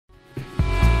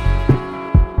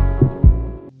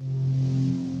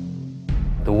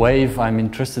wave I'm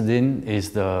interested in is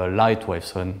the light wave,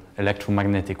 so an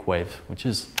electromagnetic wave, which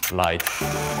is light.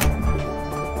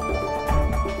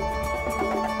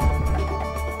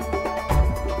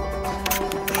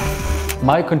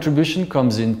 My contribution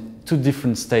comes in two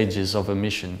different stages of a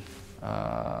mission.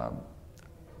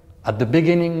 At the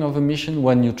beginning of a mission,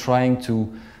 when you're trying to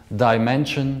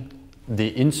dimension the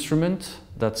instrument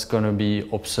that's going to be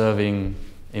observing,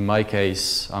 in my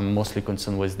case, I'm mostly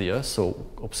concerned with the Earth, so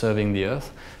observing the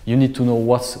Earth, you need to know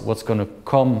what's going to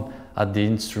come at the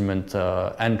instrument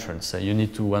entrance. You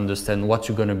need to understand what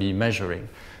you're going to be measuring.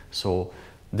 So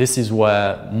this is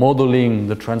where modeling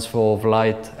the transfer of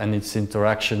light and its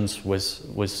interactions with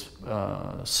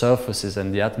surfaces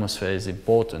and the atmosphere is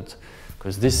important,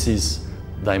 because this is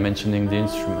dimensioning the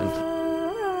instrument.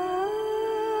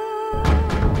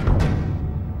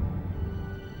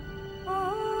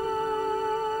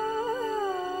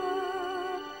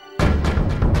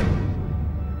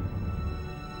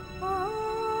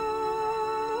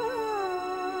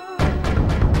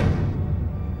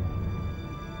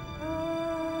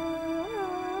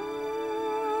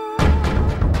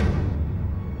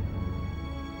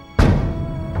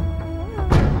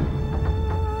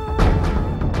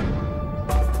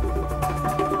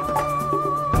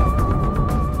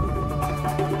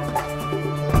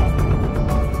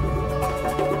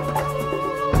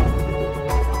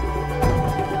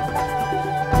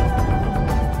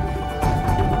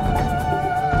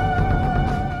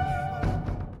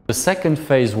 The second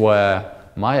phase where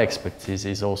my expertise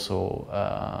is also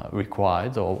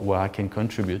required, or where I can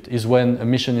contribute, is when a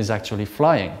mission is actually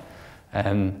flying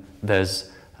and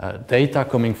there's data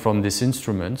coming from these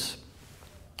instruments,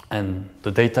 and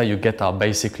the data you get are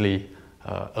basically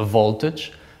a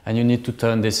voltage, and you need to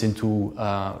turn this into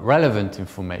relevant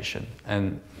information.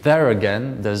 And there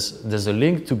again, there's a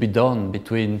link to be done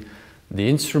between the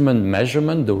instrument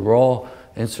measurement, the raw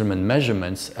instrument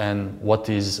measurements, and what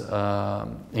is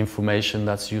information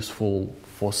that's useful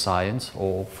for science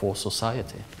or for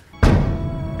society.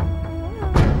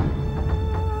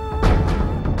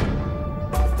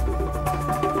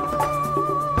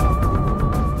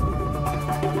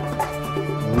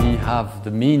 We have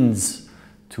the means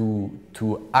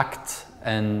to act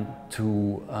and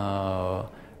to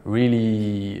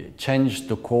really change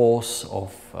the course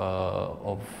of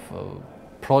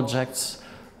projects,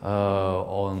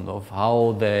 of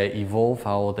how they evolve,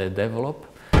 how they develop.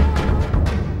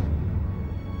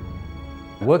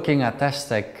 Working at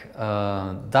ESTEC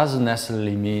doesn't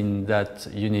necessarily mean that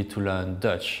you need to learn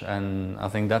Dutch, and I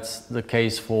think that's the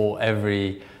case for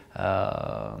every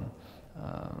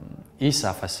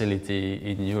ESA facility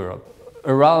in Europe.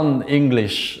 Around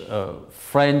English,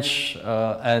 French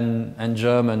and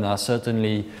German are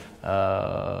certainly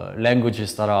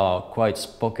languages that are quite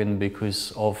spoken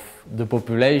because of the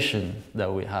population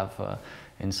that we have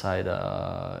inside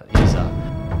ESA.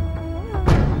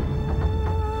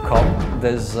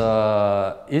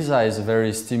 ESA is a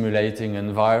very stimulating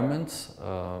environment.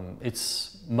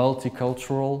 It's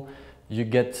multicultural. You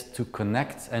get to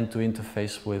connect and to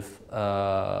interface with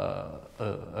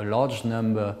a large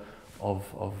number of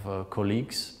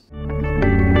colleagues.